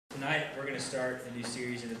Tonight we're going to start a new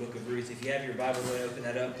series in the book of Ruth. If you have your Bible, go ahead and open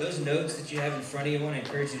that up. Those notes that you have in front of you, I want to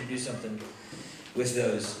encourage you to do something with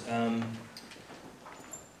those. I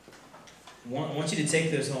want you to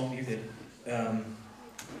take those home. You're good. That's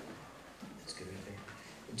good right there.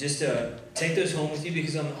 Just take those home with you,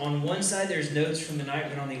 because on one side there's notes from the night,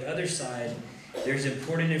 but on the other side there's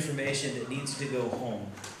important information that needs to go home.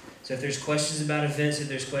 So if there's questions about events, if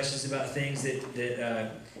there's questions about things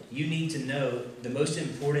that you need to know, the most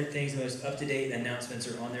important things, the most up-to-date announcements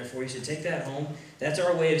are on there for you. So take that home. That's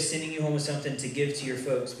our way of sending you home with something to give to your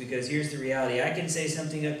folks, because here's the reality. I can say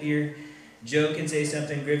something up here. Joe can say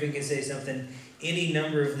something. Griffin can say something. Any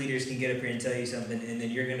number of leaders can get up here and tell you something, and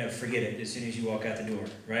then you're going to forget it as soon as you walk out the door,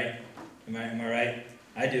 right? Am I right?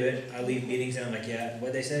 I do it. I leave meetings and I'm like, yeah,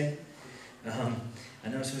 what'd they say? I know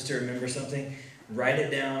I'm supposed to remember something. Write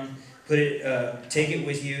it down. Put it. Take it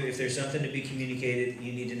with you. If there's something to be communicated,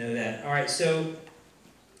 you need to know that. All right. So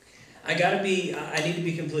I need to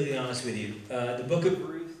be completely honest with you. The book of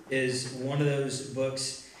Ruth is one of those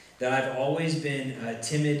books that I've always been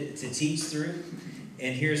timid to teach through,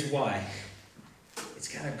 and here's why. It's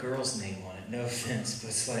got a girl's name on it. No offense, but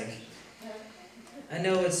it's like, I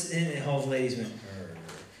know it's in all the ladies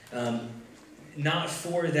went. Not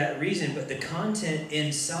for that reason, but the content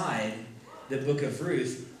inside the book of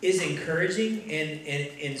Ruth is encouraging and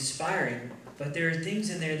inspiring, but there are things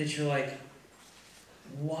in there that you're like,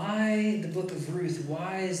 why the book of Ruth?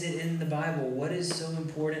 Why is it in the Bible? What is so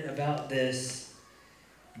important about this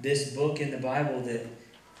book in the Bible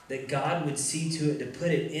that God would see to it to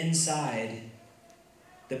put it inside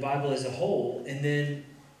the Bible as a whole? And then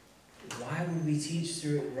why would we teach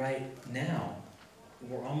through it right now?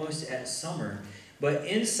 We're almost at summer. But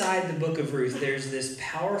inside the book of Ruth, there's this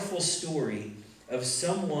powerful story of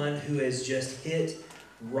someone who has just hit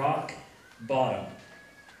rock bottom.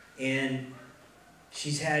 And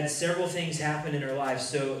she's had several things happen in her life.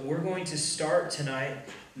 So we're going to start tonight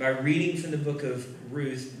by reading from the book of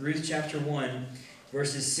Ruth, Ruth chapter 1,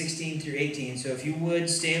 verses 16 through 18. So if you would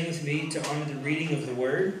stand with me to honor the reading of the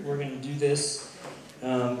word. We're going to do this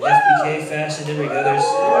FBK fashion. There we go. There's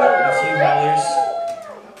a few dollars.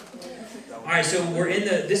 All right, so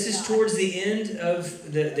this is towards the end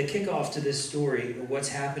of the kickoff to this story of what's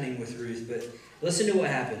happening with Ruth. But listen to what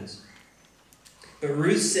happens. But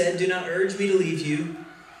Ruth said, "Do not urge me to leave you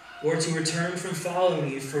or to return from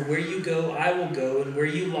following you. For where you go, I will go, and where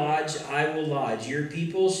you lodge, I will lodge. Your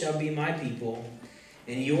people shall be my people,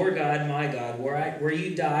 and your God, my God. Where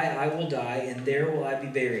you die, I will die, and there will I be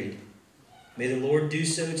buried. May the Lord do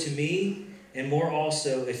so to me, and more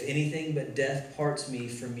also, if anything but death parts me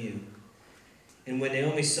from you." And when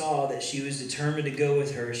Naomi saw that she was determined to go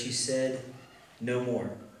with her, she said no more.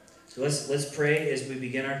 So let's pray as we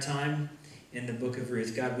begin our time in the book of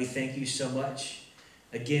Ruth. God, we thank you so much,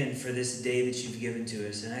 again, for this day that you've given to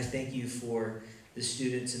us. And I thank you for the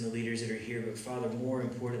students and the leaders that are here. But Father, more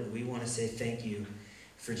importantly, we want to say thank you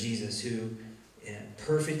for Jesus, who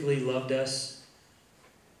perfectly loved us,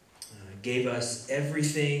 gave us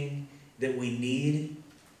everything that we need,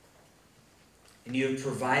 and you have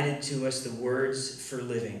provided to us the words for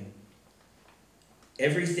living.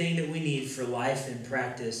 Everything that we need for life and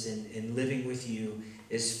practice and living with you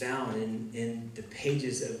is found in the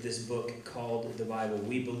pages of this book called the Bible.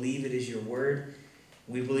 We believe it is your word.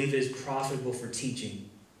 We believe it is profitable for teaching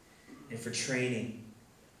and for training.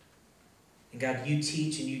 And God, you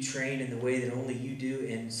teach and you train in the way that only you do,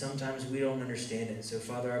 and sometimes we don't understand it. So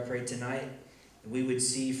Father, I pray tonight that we would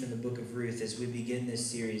see from the book of Ruth as we begin this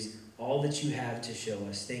series all that you have to show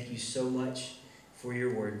us. Thank you so much for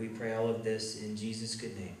your word. We pray all of this in Jesus'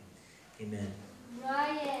 good name. Amen.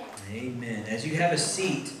 Ryan. Amen. As you have a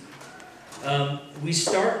seat, we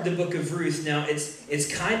start the book of Ruth. Now,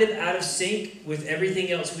 it's kind of out of sync with everything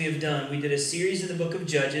else we have done. We did a series in the book of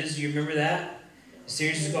Judges. Do you remember that? The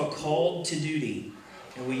series is called Called to Duty.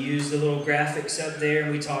 And we used the little graphics up there,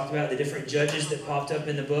 and we talked about the different judges that popped up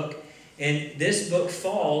in the book. And this book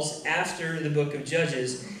falls after the book of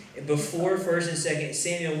Judges, before 1st and 2nd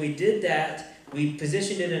Samuel. We did that. We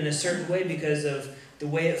positioned it in a certain way because of the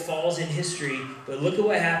way it falls in history. But look at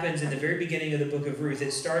what happens in the very beginning of the book of Ruth.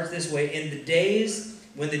 It starts this way. In the days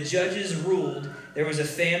when the judges ruled, there was a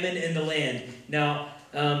famine in the land. Now,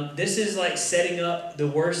 this is like setting up the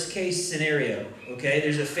worst case scenario. Okay,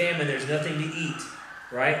 there's a famine. There's nothing to eat.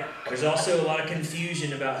 Right? There's also a lot of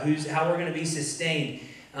confusion about how we're going to be sustained.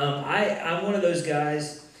 I'm one of those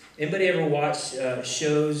guys. Anybody ever watch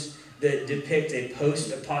shows that depict a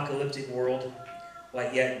post-apocalyptic world?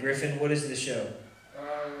 Like, yeah, Griffin, what is the show?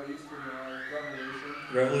 Used to be Revolution.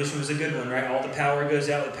 Revolution was a good one, right? All the power goes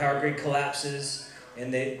out, the power grid collapses,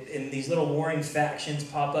 And these little warring factions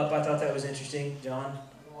pop up. I thought that was interesting. John?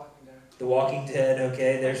 The Walking Dead.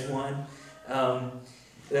 Okay, there's one.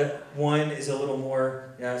 The one is a little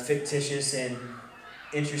more fictitious and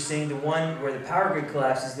interesting. The one where the power grid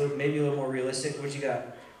collapses is maybe a little more realistic. What you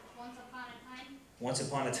got? Once Upon a Time. Once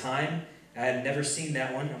Upon a Time. I had never seen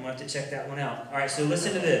that one. I'm going to have to check that one out. All right, so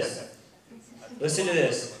listen to this. Listen to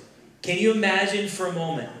this. Can you imagine for a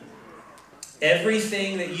moment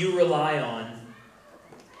everything that you rely on,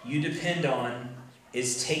 you depend on,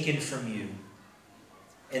 is taken from you?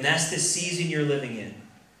 And that's the season you're living in.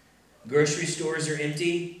 Grocery stores are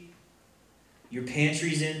empty. Your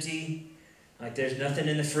pantry's empty. Like there's nothing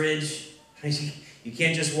in the fridge. You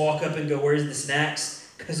can't just walk up and go, where's the snacks?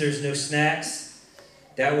 Because there's no snacks.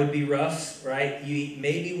 That would be rough, right? You eat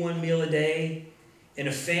maybe one meal a day. And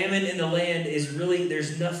a famine in the land is really,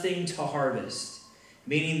 there's nothing to harvest.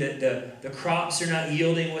 Meaning that the crops are not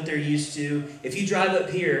yielding what they're used to. If you drive up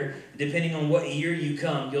here, depending on what year you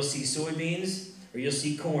come, you'll see soybeans or you'll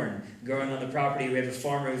see corn growing on the property. We have a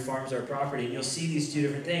farmer who farms our property, and you'll see these two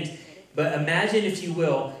different things. But imagine, if you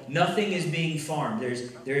will, nothing is being farmed.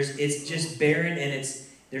 It's just barren, and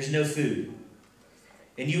there's no food.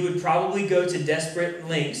 And you would probably go to desperate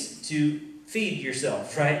lengths to feed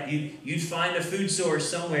yourself, right? You'd find a food source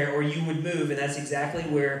somewhere, or you would move, and that's exactly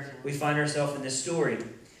where we find ourselves in this story.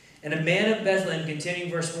 And a man of Bethlehem,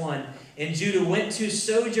 continuing verse 1, and Judah went to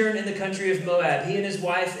sojourn in the country of Moab, he and his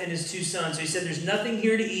wife and his 2 sons. So he said, there's nothing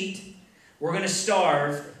here to eat. We're going to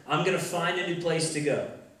starve. I'm going to find a new place to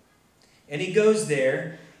go. And he goes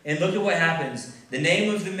there, and look at what happens. The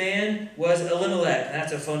name of the man was Elimelech.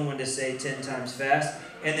 That's a fun one to say 10 times fast.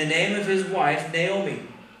 And the name of his wife, Naomi.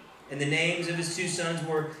 And the names of his 2 sons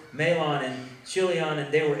were Mahlon and Chilion,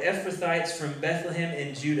 and they were Ephrathites from Bethlehem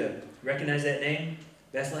in Judah. Recognize that name?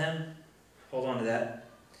 Bethlehem? Hold on to that.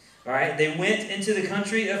 All right, they went into the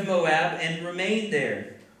country of Moab and remained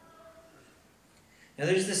there. Now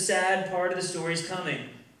there's the sad part of the story's coming.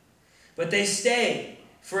 But they stay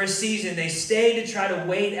for a season. They stay to try to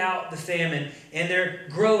wait out the famine. And they're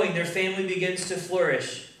growing. Their family begins to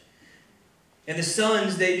flourish. And the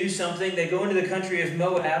sons, they do something. They go into the country of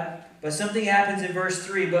Moab. But something happens in verse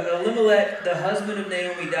 3. But Elimelech, the husband of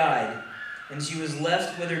Naomi, died. And she was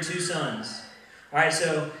left with her 2 sons. All right,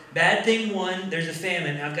 so bad thing 1, there's a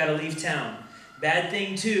famine. I've got to leave town. Bad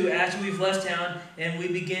thing 2, after we've left town and we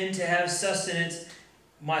begin to have sustenance,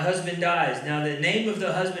 my husband dies. Now, the name of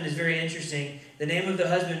the husband is very interesting. The name of the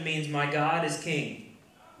husband means my God is king,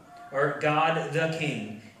 or God the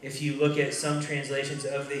king, if you look at some translations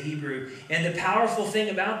of the Hebrew. And the powerful thing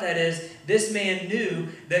about that is this man knew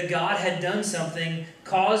that God had done something,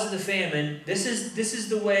 caused the famine. This is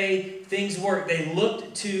the way things work. They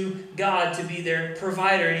looked to God to be their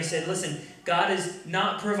provider. And he said, listen, God is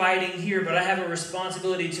not providing here, but I have a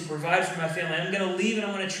responsibility to provide for my family. I'm going to leave and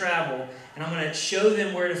I'm going to travel, and I'm going to show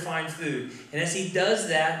them where to find food. And as he does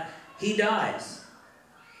that, he dies.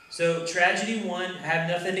 So tragedy 1, have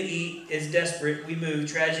nothing to eat, is desperate, we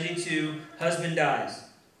move. Tragedy 2, husband dies.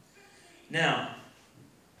 Now,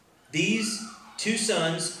 these 2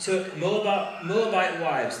 sons took Moabite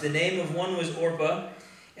wives. The name of one was Orpah,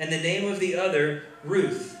 and the name of the other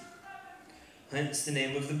Ruth. Hence the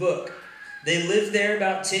name of the book. They lived there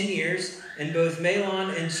about 10 years, and both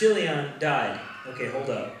Mahlon and Chilion died. Okay, hold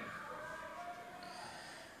up.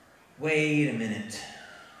 Wait a minute.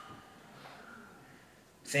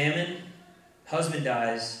 Famine, husband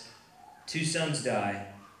dies, 2 sons die,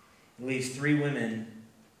 leaves 3 women,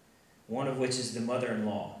 one of which is the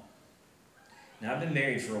mother-in-law. Now, I've been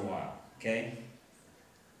married for a while, okay?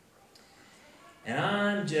 And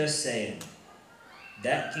I'm just saying,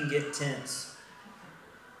 that can get tense.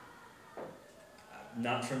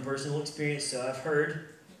 Not from personal experience, so I've heard,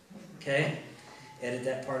 okay? Edit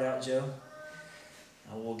that part out, Joe.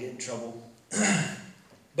 I will get in trouble.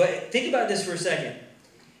 But think about this for a second.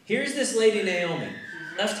 Here's this lady, Naomi,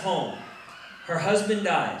 left home. Her husband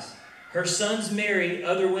dies. Her sons marry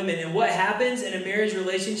other women. And what happens in a marriage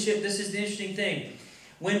relationship, this is the interesting thing.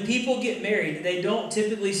 When people get married, they don't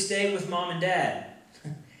typically stay with mom and dad.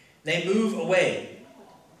 They move away.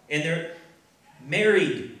 And they're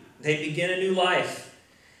married. They begin a new life.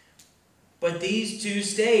 But these 2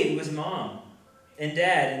 stayed with mom and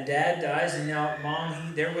dad dies, and now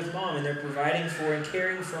they're with mom, and they're providing for and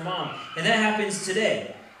caring for mom. And that happens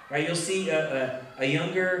today. Right, you'll see a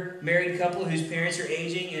younger married couple whose parents are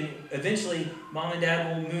aging, and eventually mom and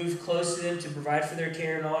dad will move close to them to provide for their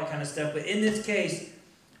care and all that kind of stuff. But in this case,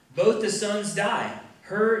 both the sons die.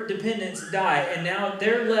 Her dependents die, and now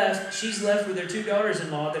they're left. She's left with her 2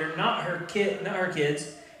 daughters-in-law that are not her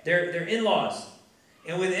kids. They're in-laws,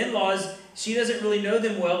 and with in-laws, she doesn't really know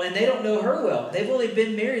them well, and they don't know her well. They've only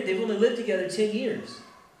been married. They've only lived together 10 years.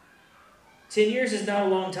 10 years is not a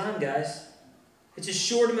long time, guys. It's a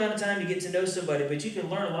short amount of time to get to know somebody, but you can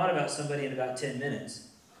learn a lot about somebody in about 10 minutes.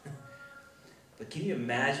 But can you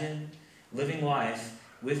imagine living life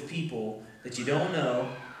with people that you don't know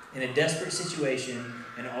in a desperate situation,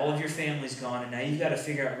 and all of your family's gone, and now you've got to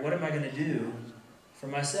figure out, what am I going to do for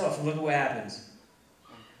myself? And look at what happens.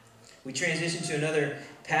 We transition to another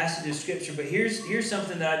passage of Scripture, but here's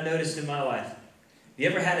something that I've noticed in my life. Have you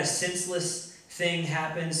ever had a senseless thing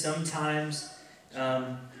happen? Sometimes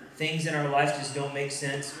things in our life just don't make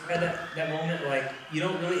sense. Had that moment, like,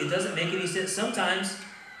 it doesn't make any sense. Sometimes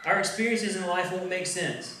our experiences in life won't make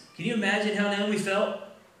sense. Can you imagine how Naomi felt?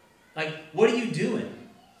 Like, what are you doing?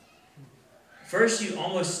 First, you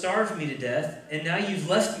almost starved me to death, and now you've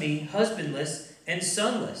left me husbandless and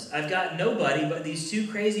sonless. I've got nobody but these two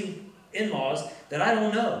crazy in-laws that I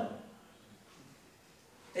don't know.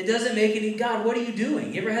 It doesn't make any... God, what are you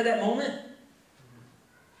doing? You ever had that moment?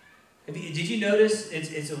 Did you notice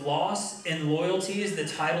it's a loss in loyalty is the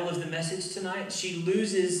title of the message tonight? She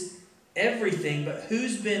loses everything, but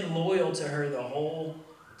who's been loyal to her the whole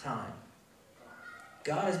time?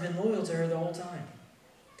 God has been loyal to her the whole time.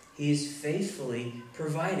 He is faithfully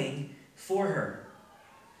providing for her.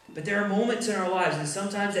 But there are moments in our lives, and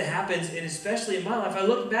sometimes it happens, and especially in my life, I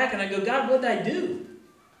look back and I go, God, what did I do?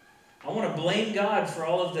 I want to blame God for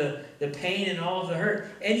all of the pain and all of the hurt.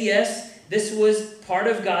 And yes, this was part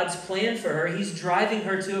of God's plan for her. He's driving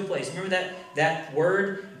her to a place. Remember that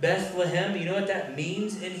word, Bethlehem? You know what that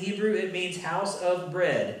means in Hebrew? It means house of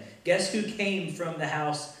bread. Guess who came from the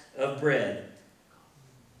house of bread?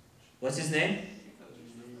 What's his name?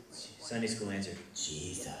 Sunday school answer,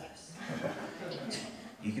 Jesus.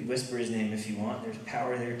 You could whisper his name if you want. There's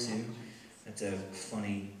power there too. That's a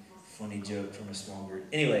funny joke from a small group.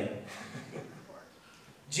 Anyway,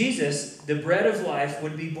 Jesus, the bread of life,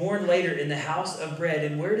 would be born later in the house of bread.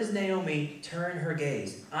 And where does Naomi turn her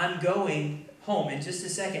gaze? I'm going home in just a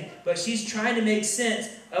second. But she's trying to make sense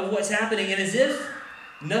of what's happening. And as if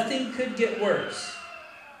nothing could get worse,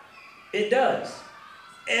 it does.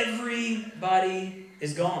 Everybody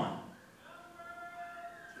is gone.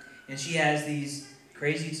 And she has these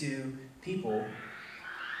crazy two people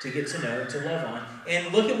to get to know, to love on.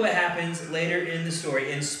 And look at what happens later in the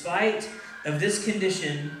story. In spite of this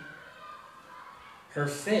condition, her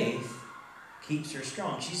faith keeps her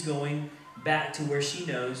strong. She's going back to where she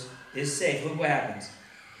knows is safe. Look what happens.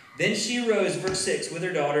 Then she rose, verse 6, with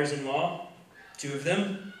her daughters-in-law, 2 of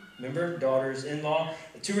them, remember, daughters-in-law,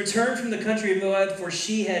 to return from the country of Moab, for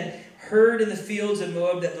she had heard in the fields of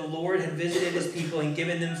Moab that the Lord had visited his people and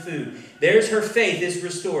given them food. There's her faith is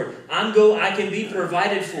restored. I can be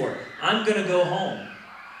provided for. I'm going to go home.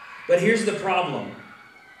 But here's the problem.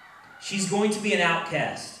 She's going to be an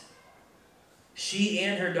outcast. She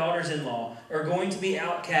and her daughters-in-law are going to be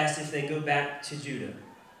outcast if they go back to Judah.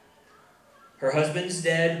 Her husband's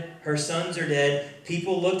dead. Her sons are dead.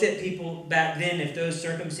 People looked at people back then, if those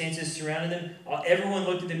circumstances surrounded them, everyone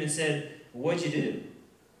looked at them and said, what'd you do?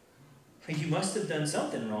 You must have done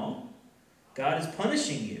something wrong. God is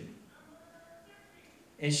punishing you.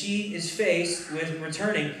 And she is faced with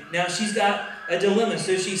returning. Now she's got a dilemma.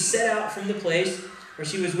 So she set out from the place where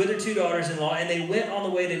she was with her 2 daughters-in-law, and they went on the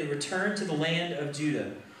way to return to the land of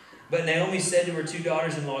Judah. But Naomi said to her 2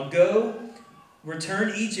 daughters-in-law, go,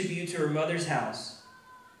 return each of you to her mother's house.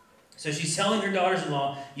 So she's telling her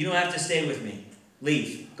daughters-in-law, you don't have to stay with me.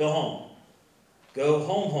 Leave. Go home. Go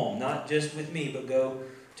home. Not just with me, but go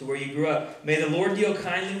to where you grew up. May the Lord deal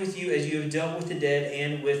kindly with you as you have dealt with the dead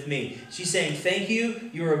and with me. She's saying, thank you.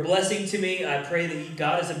 You are a blessing to me. I pray that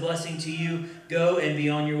God is a blessing to you. Go and be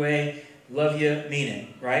on your way. Love you. Mean it.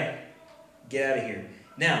 Right? Get out of here.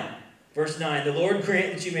 Now, verse 9. The Lord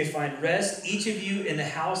grant that you may find rest, each of you in the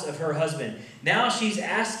house of her husband. Now she's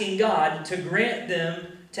asking God to grant them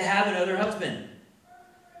to have another husband.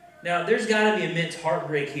 Now, there's got to be immense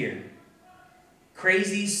heartbreak here.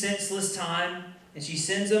 Crazy, senseless time. And she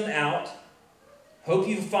sends them out. Hope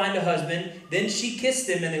you find a husband. Then she kissed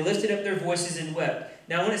them, and they lifted up their voices and wept.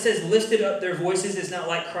 Now, when it says lifted up their voices, it's not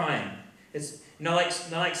like crying. It's not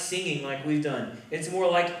like singing like we've done. It's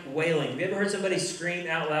more like wailing. Have you ever heard somebody scream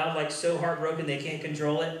out loud, like so heartbroken they can't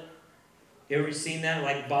control it? You ever seen that?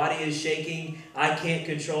 Like body is shaking. I can't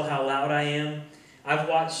control how loud I am. I've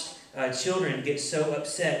watched children get so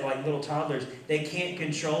upset, like little toddlers, they can't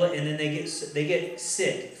control it, and then they get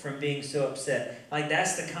sick from being so upset. Like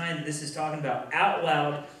that's the kind that this is talking about. Out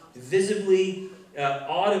loud, visibly,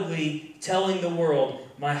 audibly telling the world,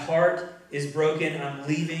 my heart is broken. I'm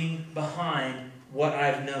leaving behind what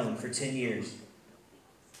I've known for 10 years.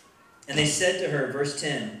 And they said to her, verse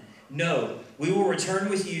 10, no, we will return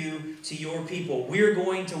with you to your people. We're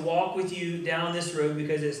going to walk with you down this road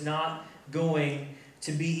because it's not going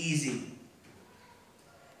to be easy.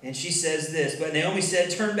 And she says this, but Naomi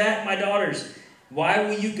said, turn back, my daughters. Why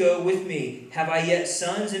will you go with me? Have I yet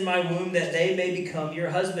sons in my womb that they may become your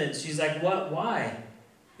husbands? She's like, what? Why?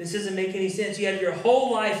 This doesn't make any sense. You have your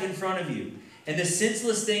whole life in front of you. And this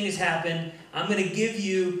senseless thing has happened. I'm going to give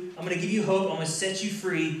you hope. I'm going to set you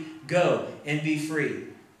free. Go and be free.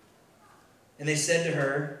 And they said to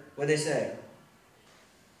her, what did they say?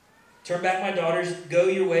 Turn back, my daughters. Go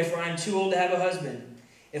your way, for I am too old to have a husband.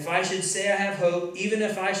 If I should say I have hope, even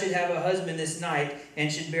if I should have a husband this night and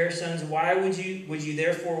should bear sons, why would you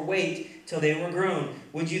therefore wait till they were grown?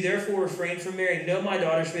 Would you therefore refrain from marrying? No, my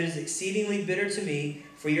daughters, for it is exceedingly bitter to me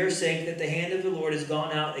for your sake that the hand of the Lord has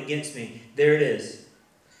gone out against me. There it is.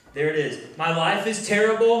 There it is. My life is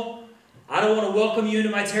terrible. I don't want to welcome you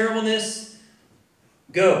into my terribleness.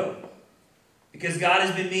 Go. Because God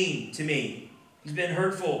has been mean to me. He's been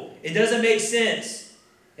hurtful. It doesn't make sense.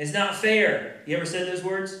 It's not fair. You ever said those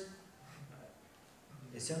words?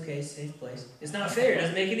 It's okay, it's a safe place. It's not fair. It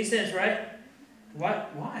doesn't make any sense, right?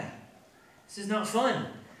 Why? This is not fun.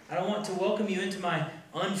 I don't want to welcome you into my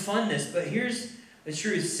unfunness. But here's the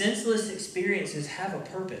truth. Senseless experiences have a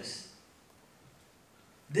purpose.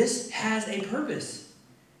 This has a purpose.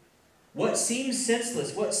 What seems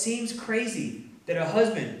senseless, what seems crazy, that a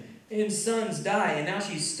husband and sons die, and now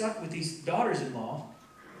she's stuck with these daughters-in-law.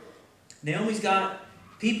 Naomi's got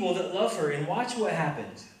people that love her, and watch what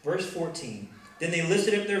happens. Verse 14. Then they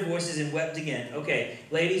lifted up their voices and wept again. Okay,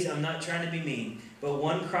 ladies, I'm not trying to be mean, but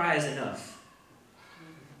one cry is enough.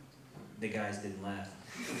 The guys didn't laugh.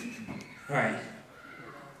 All right.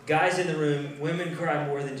 Guys in the room, women cry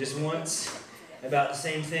more than just once about the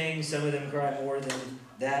same thing. Some of them cry more than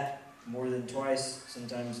that, more than twice,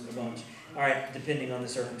 sometimes a bunch. All right, depending on the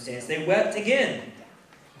circumstance. They wept again.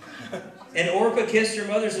 And Orpah kissed her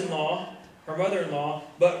mother-in-law,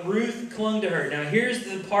 but Ruth clung to her. Now here's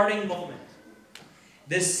the parting moment.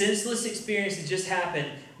 This senseless experience that just happened.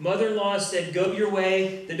 Mother-in-law said, go your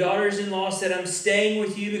way. The daughters-in-law said, I'm staying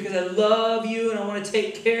with you because I love you and I want to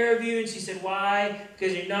take care of you. And she said, why?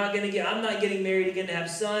 Because I'm not getting married again to have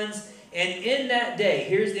sons. And in that day,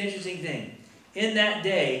 here's the interesting thing. In that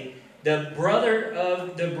day, the brother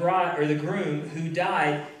of the bride or the groom who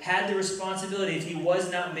died had the responsibility, if he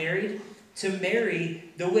was not married, to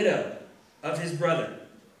marry the widow of his brother.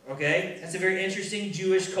 Okay? That's a very interesting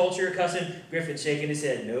Jewish culture custom. Griffith's shaking his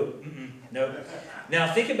head. Nope. Nope.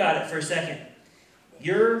 Now think about it for a second.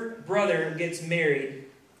 Your brother gets married,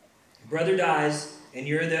 brother dies, and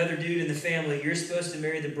you're the other dude in the family. You're supposed to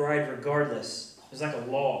marry the bride regardless. It's like a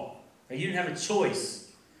law. You didn't have a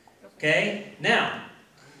choice. Okay? Now,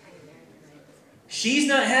 she's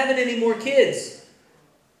not having any more kids.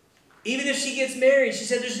 Even if she gets married, she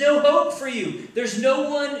said, there's no hope for you. There's no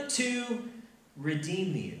one to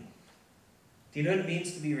redeem you. Do you know what it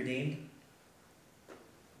means to be redeemed?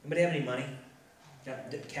 Anybody have any money?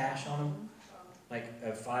 Got cash on them? Like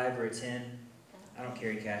a 5 or a 10? I don't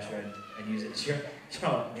carry cash, or I'd use it. Sure.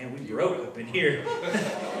 Oh, man, we broke up in here.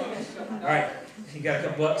 All right. You got a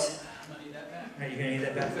couple bucks? All right, you're going to need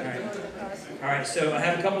that back? All right. All right, so I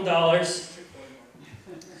have a couple dollars.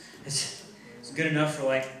 It's good enough for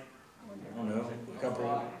like, I don't know, a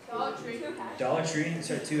couple. Dollar Tree.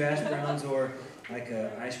 So 2 hash browns or like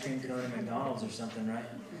an ice cream cone at McDonald's or something, right?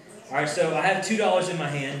 All right, so I have $2 in my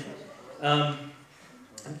hand.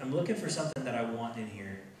 I'm looking for something that I want in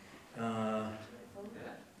here.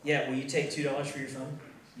 Yeah, will you take $2 for your phone?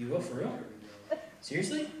 You will, for real?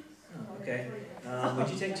 Seriously? Oh, okay. Would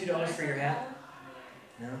you take $2 for your hat?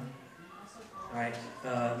 No? All right.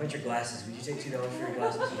 What about your glasses? Would you take $2 for your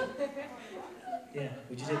glasses? Yeah.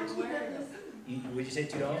 Would you take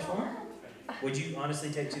 $2 for them? Would you honestly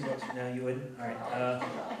take $2? No, you wouldn't? All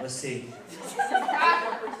right. Let's see.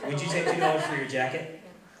 Would you take $2 for your jacket?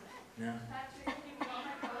 No.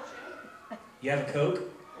 You have a Coke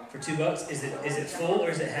for $2? Is it full or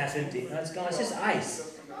is it half empty? No, it's gone. It's just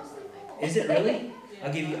ice. Is it really?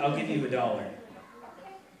 I'll give you $1.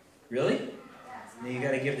 Really? No, you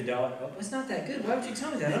got to give the $1. Oh, it's not that good. Why would you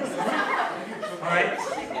tell me that? I don't know. All right.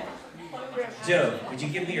 Joe, would you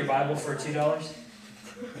give me your Bible for $2?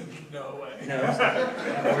 No way. No, it's not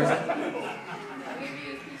worth it.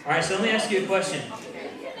 All right, so let me ask you a question.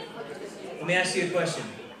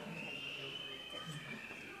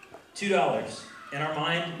 $2. In our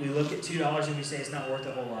mind, we look at $2 and we say it's not worth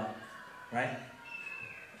a whole lot, right?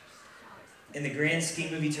 In the grand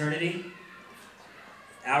scheme of eternity,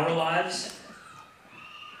 our lives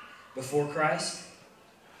before Christ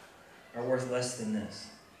are worth less than this.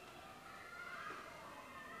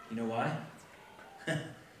 You know why?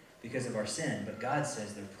 Because of our sin. But God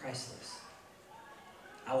says they're priceless.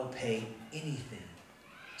 I will pay anything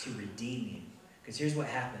to redeem you. Because here's what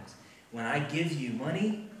happens. When I give you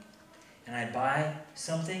money and I buy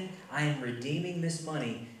something, I am redeeming this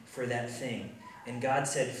money for that thing. And God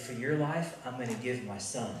said, for your life, I'm going to give my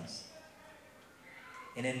sons.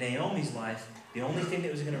 And in Naomi's life, the only thing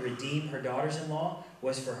that was going to redeem her daughters-in-law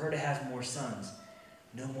was for her to have more sons.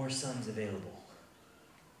 No more sons available.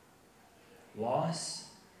 Loss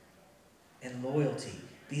and loyalty.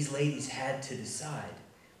 These ladies had to decide,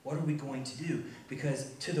 what are we going to do?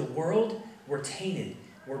 Because to the world, we're tainted,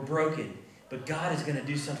 we're broken. But God is going to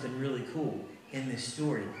do something really cool in this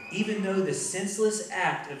story. Even though the senseless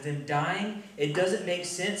act of them dying, it doesn't make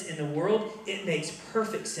sense in the world, it makes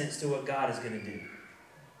perfect sense to what God is going to do.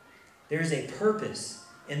 There's a purpose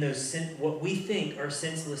in those what we think are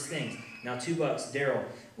senseless things. Now, $2. Daryl,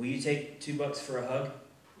 will you take $2 for a hug?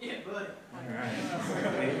 Yeah, buddy. All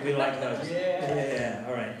right. We like hugs. Yeah.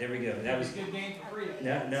 All right, there we go. That was a good game for free.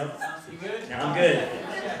 No. You good? Now I'm good.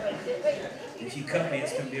 If you cut me,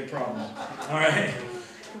 it's going to be a problem. All right.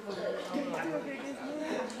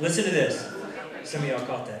 Listen to this. Some of y'all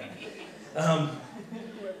caught that.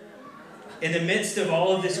 In the midst of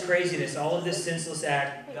all of this craziness, all of this senseless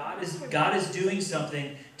act, God is doing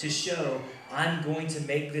something to show, I'm going to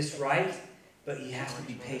make this right, but you have to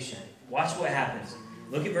be patient. Watch what happens.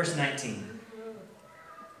 Look at verse 19.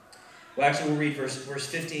 Well, actually, we'll read verse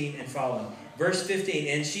 15 and following. Verse 15,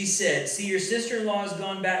 and she said, see, your sister-in-law has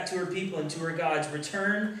gone back to her people and to her gods.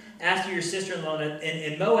 Return after your sister-in-law. And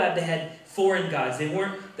in Moab, they had foreign gods. They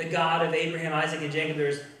weren't the God of Abraham, Isaac, and Jacob.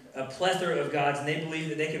 There's a plethora of gods, and they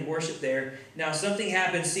believed that they could worship there. Now, something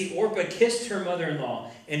happened. See, Orpah kissed her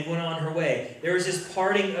mother-in-law and went on her way. There was this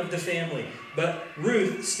parting of the family. But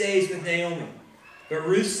Ruth stays with Naomi. But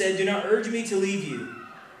Ruth said, do not urge me to leave you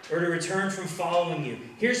or to return from following you.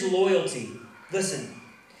 Here's loyalty. Listen.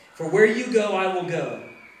 For where you go, I will go.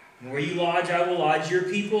 And where you lodge, I will lodge. Your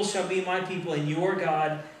people shall be my people, and your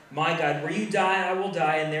God, my God. Where you die, I will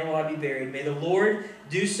die, and there will I be buried. May the Lord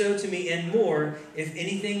do so to me, and more, if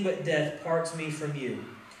anything but death parts me from you.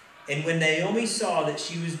 And when Naomi saw that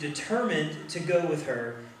she was determined to go with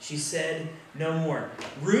her, she said no more.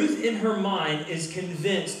 Ruth, in her mind, is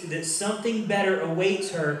convinced that something better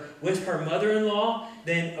awaits her with her mother-in-law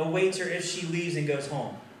than awaits her if she leaves and goes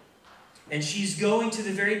home. And she's going to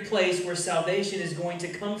the very place where salvation is going to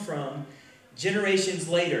come from generations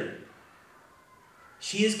later.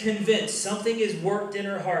 She is convinced something is worked in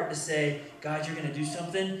her heart to say, God, you're going to do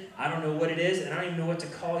something. I don't know what it is, and I don't even know what to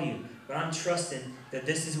call you. But I'm trusting that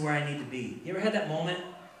this is where I need to be. You ever had that moment?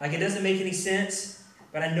 Like it doesn't make any sense,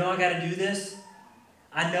 but I know I got to do this.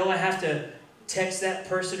 I know I have to text that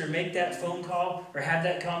person or make that phone call or have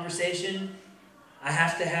that conversation. I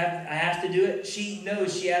have to do it. She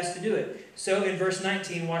knows she has to do it. So in verse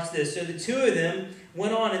 19, watch this. So the two of them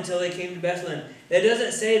went on until they came to Bethlehem. That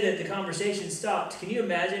doesn't say that the conversation stopped. Can you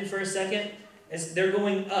imagine for a second? They're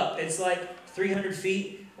going up. It's like 300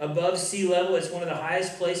 feet above sea level. It's one of the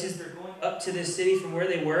highest places. They're going up to this city from where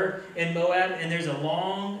they were in Moab, and there's a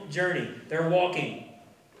long journey. They're walking.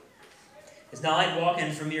 It's not like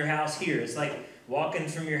walking from your house here. It's like walking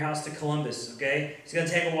from your house to Columbus, okay? It's going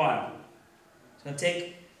to take a while. It's going to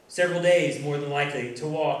take several days, more than likely, to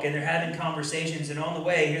walk. And they're having conversations. And on the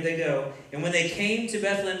way, here they go. And when they came to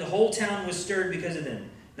Bethlehem, the whole town was stirred because of them.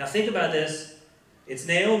 Now think about this. It's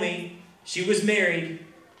Naomi. She was married.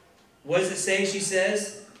 What does it say she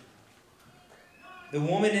says? The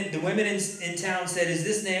women in town said, is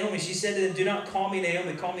this Naomi? She said to them, do not call me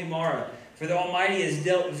Naomi, call me Mara. For the Almighty has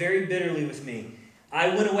dealt very bitterly with me.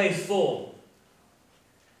 I went away full.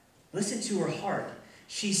 Listen to her heart.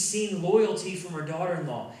 She's seen loyalty from her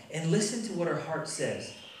daughter-in-law. And listen to what her heart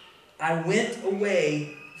says. I went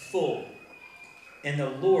away full, and the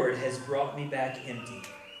Lord has brought me back empty.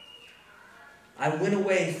 I went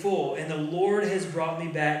away full, and the Lord has brought me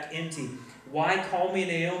back empty. Why call me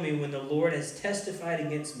Naomi when the Lord has testified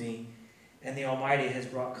against me, and the Almighty has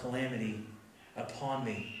brought calamity upon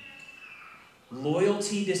me?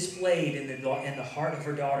 Loyalty displayed in the heart of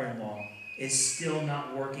her daughter-in-law is still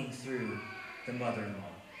not working through the mother-in-law.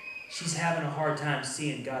 She's having a hard time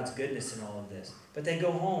seeing God's goodness in all of this. But they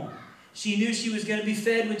go home. She knew she was going to be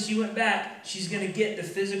fed when she went back. She's going to get the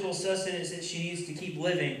physical sustenance that she needs to keep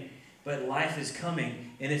living. But life is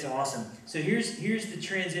coming, and it's awesome. So here's the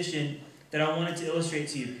transition that I wanted to illustrate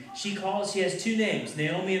to you. She has two names,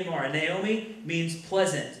 Naomi and Mara. Naomi means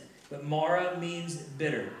pleasant, but Mara means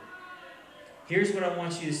bitter. Here's what I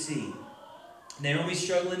want you to see. Naomi's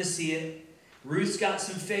struggling to see it. Ruth's got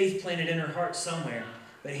some faith planted in her heart somewhere.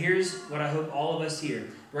 But here's what I hope all of us hear.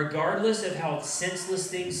 Regardless of how senseless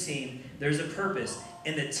things seem, there's a purpose.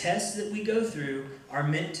 And the tests that we go through are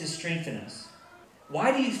meant to strengthen us.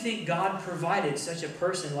 Why do you think God provided such a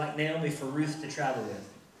person like Naomi for Ruth to travel with?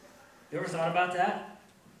 You ever thought about that?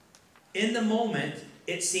 In the moment,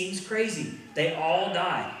 it seems crazy. They all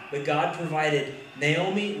die. But God provided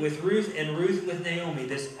Naomi with Ruth and Ruth with Naomi,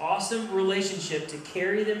 this awesome relationship to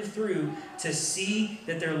carry them through to see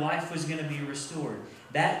that their life was going to be restored.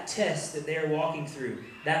 That test that they are walking through,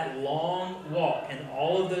 that long walk and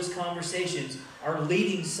all of those conversations are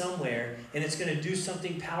leading somewhere, and it's going to do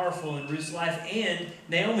something powerful in Ruth's life and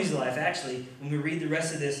Naomi's life, actually, when we read the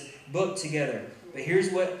rest of this book together. But here's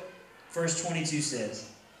what verse 22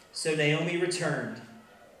 says. So Naomi returned,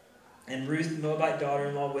 and Ruth, the Moabite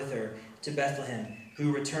daughter-in-law, with her to Bethlehem,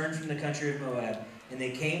 who returned from the country of Moab. And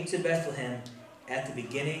they came to Bethlehem at the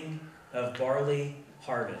beginning of barley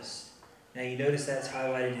harvest. Now you notice that's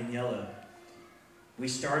highlighted in yellow. We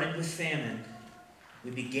started with famine.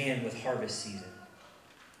 We began with harvest season.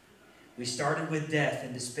 We started with death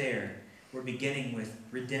and despair. We're beginning with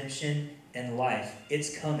redemption and life.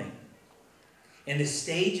 It's coming. And the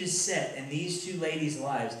stage is set in these two ladies'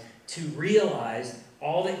 lives to realize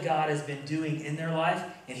all that God has been doing in their life,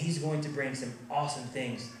 and He's going to bring some awesome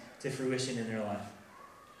things to fruition in their life.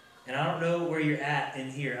 And I don't know where you're at in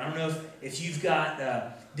here. I don't know if you've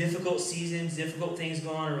got difficult seasons, difficult things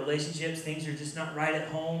going on in relationships, things are just not right at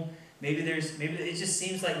home. Maybe it just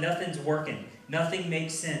seems like nothing's working. Nothing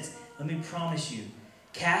makes sense. Let me promise you,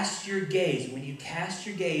 when you cast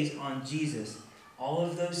your gaze on Jesus, all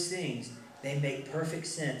of those things, they make perfect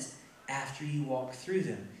sense after you walk through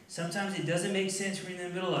them. Sometimes it doesn't make sense when you're in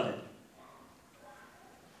the middle of it.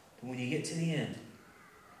 But when you get to the end,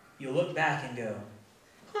 you'll look back and go,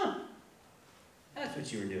 that's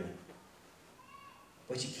what you were doing.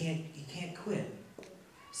 But you can't quit.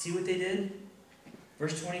 See what they did?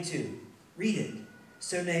 Verse 22. Read it.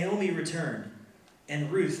 So Naomi returned,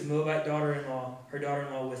 and Ruth, the Moabite daughter-in-law, her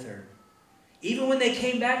daughter-in-law with her. Even when they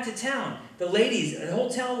came back to town, the ladies, the whole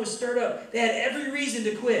town was stirred up. They had every reason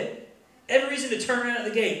to quit. Every reason to turn around at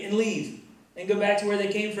the gate and leave. And go back to where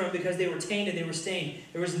they came from because they were tainted, they were stained.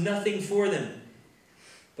 There was nothing for them.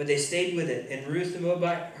 But they stayed with it. And Ruth, the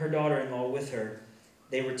Moabite, her daughter-in-law with her,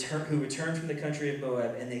 who returned from the country of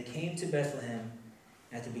Moab, and they came to Bethlehem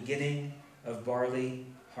at the beginning of barley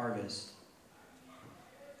harvest.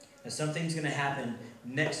 Now something's going to happen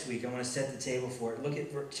next week. I want to set the table for it. Look at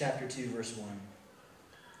chapter 2, verse 1.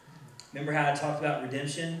 Remember how I talked about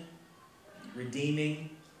redemption? Redeeming,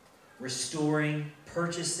 restoring,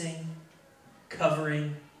 purchasing,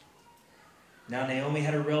 covering. Now Naomi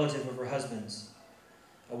had a relative of her husband's,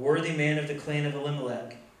 a worthy man of the clan of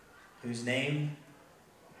Elimelech, whose name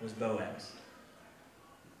was Boaz.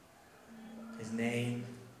 His name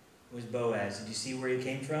was Boaz. Did you see where he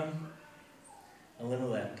came from?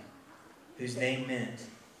 Elimelech, whose name meant,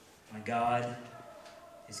 my God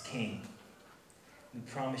is king. We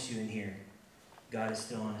promise you in here, God is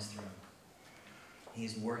still on His throne.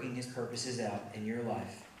 He's working His purposes out in your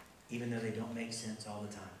life, even though they don't make sense all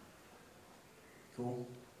the time. Cool?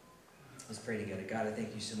 Let's pray together. God, I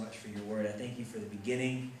thank you so much for your word. I thank you for the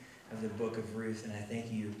beginning of the book of Ruth, and I thank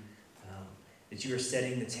you that you are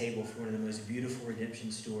setting the table for one of the most beautiful redemption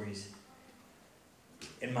stories,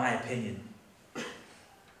 in my opinion.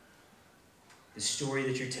 The story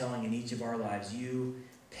that you're telling in each of our lives. You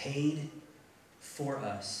paid for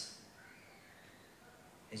us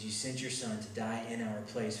as you sent your Son to die in our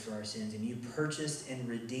place for our sins, and you purchased and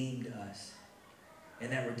redeemed us.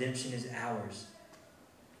 And that redemption is ours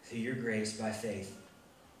through your grace by faith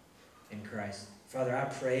in Christ. Father, I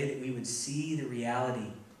pray that we would see the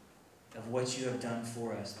reality of what you have done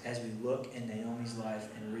for us as we look in Naomi's life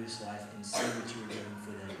and Ruth's life and see what you are doing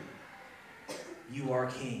for them. You are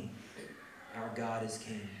King. Our God is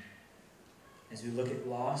King. As we look at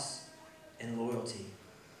loss and loyalty,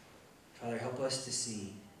 Father, help us to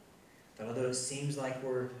see that although it seems like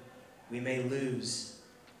we may lose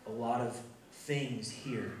a lot of things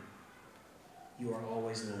here, you are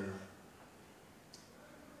always loyal.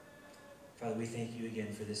 Father, we thank you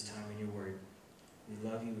again for this time in your word. We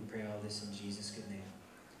love you. We pray all this in Jesus' good name.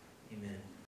 Amen.